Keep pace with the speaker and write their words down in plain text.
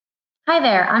Hi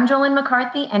there, I'm Jolene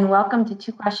McCarthy, and welcome to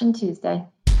Two Question Tuesday.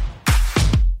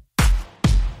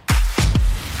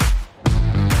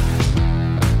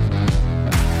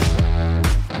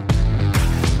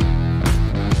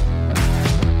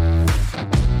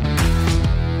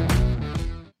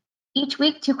 Each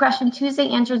week, Two Question Tuesday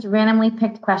answers randomly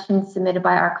picked questions submitted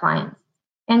by our clients.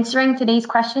 Answering today's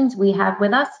questions, we have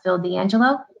with us Phil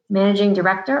D'Angelo, Managing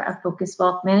Director of Focus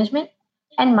Wealth Management,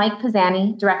 and Mike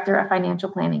Pisani, Director of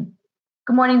Financial Planning.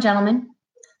 Good morning, gentlemen.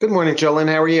 Good morning, Jolene.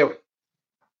 How are you?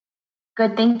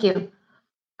 Good, thank you.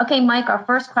 Okay, Mike, our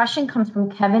first question comes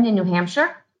from Kevin in New Hampshire.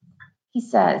 He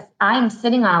says, I am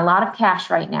sitting on a lot of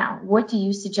cash right now. What do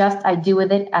you suggest I do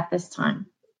with it at this time?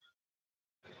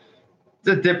 It's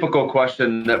a difficult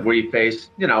question that we face,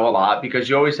 a lot, because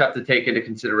you always have to take into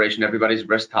consideration everybody's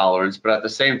risk tolerance. But at the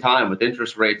same time, with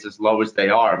interest rates as low as they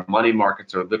are, money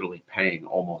markets are literally paying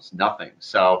almost nothing.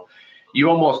 So you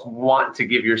almost want to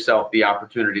give yourself the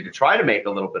opportunity to try to make a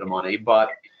little bit of money, but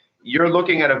you're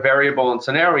looking at a variable and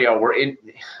scenario where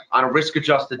on a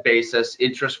risk-adjusted basis,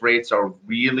 interest rates are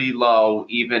really low,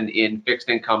 even in fixed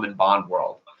income and bond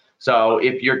world. So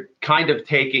if you're kind of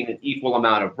taking an equal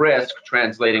amount of risk,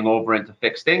 translating over into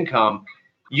fixed income,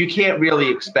 you can't really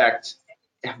expect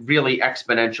really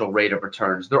exponential rate of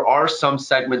returns. There are some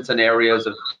segments and areas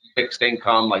of fixed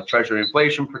income like Treasury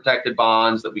inflation protected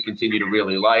bonds that we continue to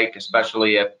really like,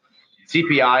 especially if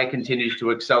CPI continues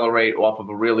to accelerate off of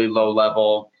a really low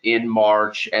level in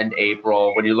March and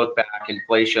April. When you look back,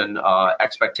 inflation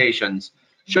expectations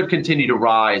should continue to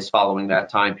rise following that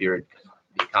time period because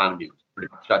the economy was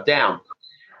pretty much shut down.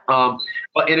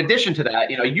 But in addition to that,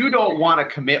 you don't want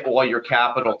to commit all your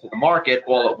capital to the market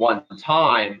all at one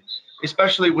time,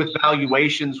 especially with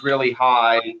valuations really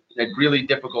high, a really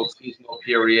difficult seasonal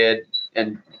period.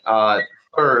 And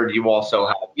third, you also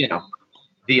have,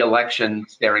 the election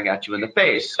staring at you in the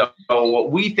face. So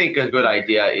what we think a good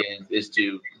idea is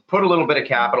to put a little bit of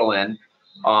capital in,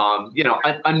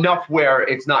 enough where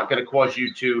it's not going to cause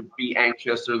you to be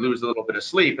anxious or lose a little bit of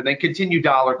sleep, and then continue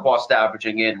dollar cost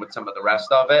averaging in with some of the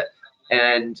rest of it.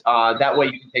 And that way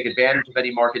you can take advantage of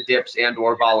any market dips and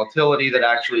or volatility that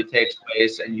actually takes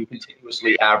place, and you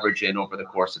continuously average in over the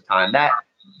course of time. That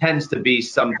tends to be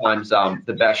sometimes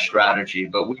the best strategy,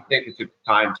 but we think it's a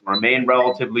time to remain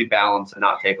relatively balanced and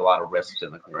not take a lot of risks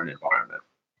in the current environment.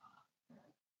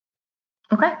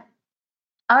 Okay.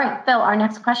 All right, Phil, our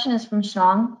next question is from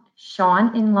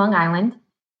Sean in Long Island.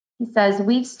 He says,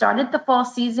 we've started the fall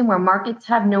season where markets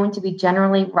have known to be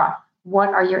generally rough. What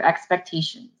are your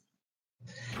expectations?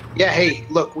 Yeah, hey,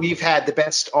 look, we've had the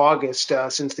best August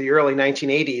since the early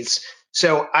 1980s.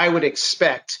 So I would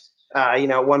expect,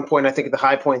 at one point, I think at the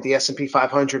high point, the S&P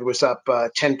 500 was up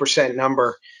 10%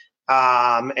 number.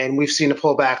 And we've seen a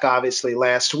pullback, obviously,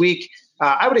 last week.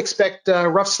 I would expect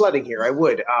rough sledding here. I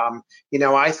would.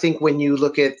 I think when you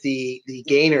look at the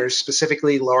gainers,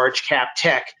 specifically large cap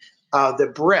tech,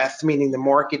 the breadth, meaning the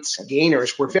market's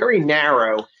gainers, were very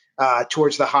narrow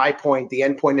towards the high point, the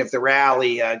end point of the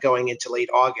rally going into late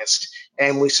August.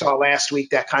 And we saw last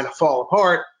week that kind of fall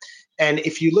apart. And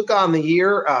if you look on the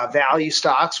year, value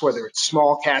stocks, whether it's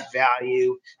small cap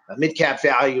value, mid cap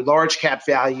value, large cap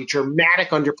value, dramatic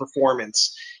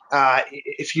underperformance.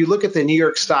 If you look at the New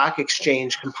York Stock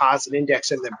Exchange Composite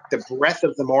Index and the breadth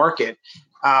of the market,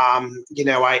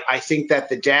 I think that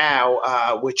the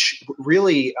Dow, which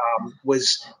really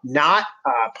was not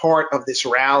part of this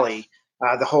rally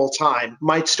the whole time,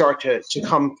 might start to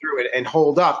come through it and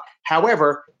hold up.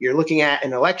 However, you're looking at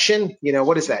an election,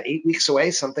 what is that, 8 weeks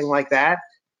away, something like that.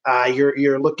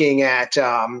 You're looking at,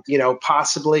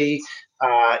 possibly,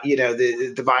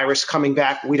 the virus coming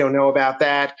back. We don't know about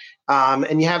that.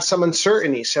 And you have some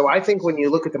uncertainty. So I think when you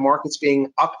look at the markets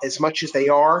being up as much as they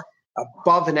are,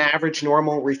 above an average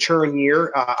normal return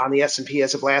year on the S&P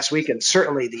as of last week, and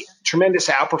certainly the tremendous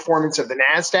outperformance of the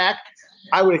NASDAQ,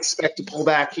 I would expect to pull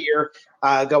back here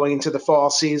going into the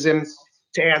fall season.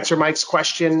 To answer Mike's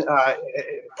question,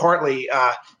 partly,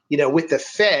 with the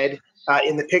Fed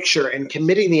in the picture and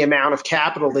committing the amount of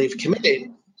capital they've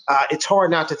committed, it's hard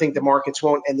not to think the markets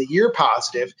won't end the year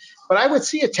positive. But I would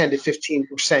see a 10 to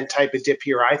 15% type of dip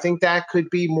here. I think that could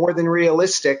be more than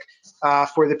realistic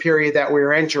for the period that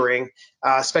we're entering,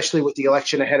 especially with the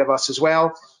election ahead of us as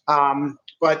well.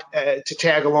 But to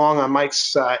tag along on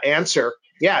Mike's answer,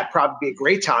 yeah, it'd probably be a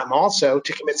great time also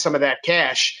to commit some of that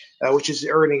cash, which is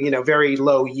earning, very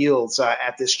low yields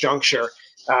at this juncture.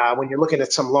 When you're looking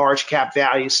at some large cap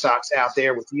value stocks out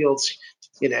there with yields,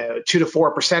 2 to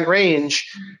 4%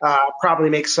 range, probably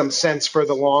makes some sense for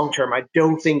the long term. I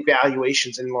don't think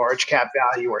valuations in large cap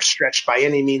value are stretched by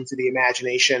any means of the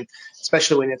imagination,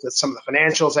 especially when it's some of the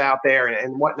financials out there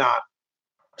and whatnot.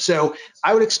 So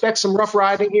I would expect some rough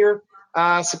riding here,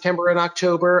 September and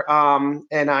October.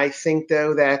 And I think,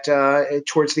 though, that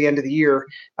towards the end of the year,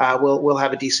 we'll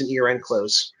have a decent year-end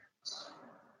close.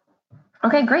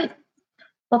 Okay, great.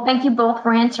 Well, thank you both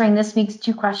for answering this week's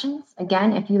 2 questions.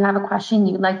 Again, if you have a question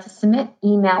you'd like to submit,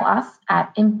 email us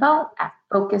at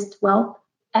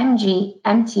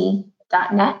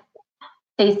info@focusedwealthmgmt.net.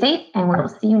 Stay safe, and we'll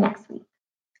see you next week.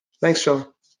 Thanks, Phil.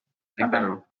 Thanks,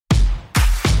 everyone.